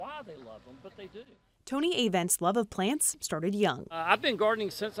why they love them, but they do. Tony Avent's love of plants started young. I've been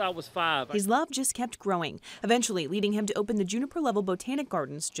gardening since I was 5. His love just kept growing, eventually leading him to open the Juniper Level Botanic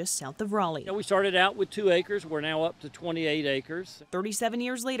Gardens just south of Raleigh. We started out with 2 acres. We're now up to 28 acres. 37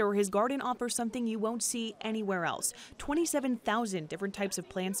 years later, his garden offers something you won't see anywhere else. 27,000 different types of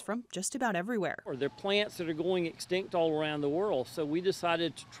plants from just about everywhere. They're plants that are going extinct all around the world, so we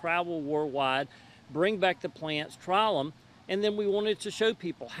decided to travel worldwide, bring back the plants, trial them, and then we wanted to show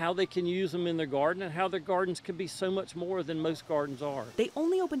people how they can use them in their garden and how their gardens can be so much more than most gardens are. They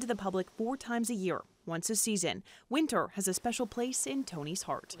only open to the public 4 times a year, once a season. Winter has a special place in Tony's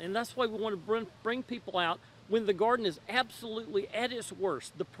heart. And that's why we want to bring people out when the garden is absolutely at its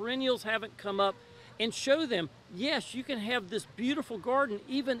worst. The perennials haven't come up, and show them, yes, you can have this beautiful garden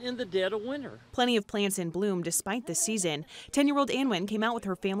even in the dead of winter. Plenty of plants in bloom despite the season. 10-year-old Anwin came out with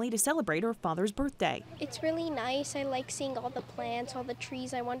her family to celebrate her father's birthday. It's really nice. I like seeing all the plants, all the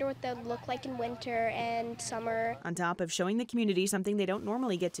trees. I wonder what they'll look like in winter and summer. On top of showing the community something they don't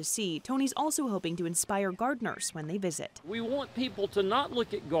normally get to see, Tony's also hoping to inspire gardeners when they visit. We want people to not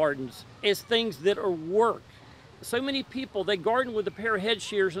look at gardens as things that are work. So many people, they garden with a pair of head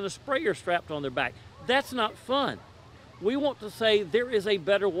shears and a sprayer strapped on their back. That's not fun. We want to say there is a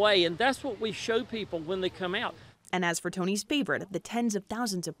better way, and that's what we show people when they come out. And as for Tony's favorite of the tens of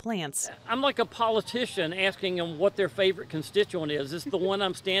thousands of plants, I'm like a politician asking them what their favorite constituent is. It's the one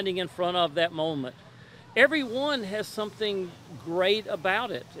I'm standing in front of that moment. Everyone has something great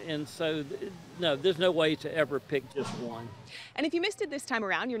about it, and so no, there's no way to ever pick just one. And if you missed it this time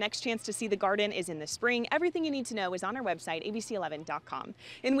around, your next chance to see the garden is in the spring. Everything you need to know is on our website, abc11.com.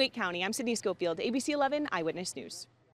 In Wake County, I'm Sydney Schofield, ABC 11 Eyewitness News.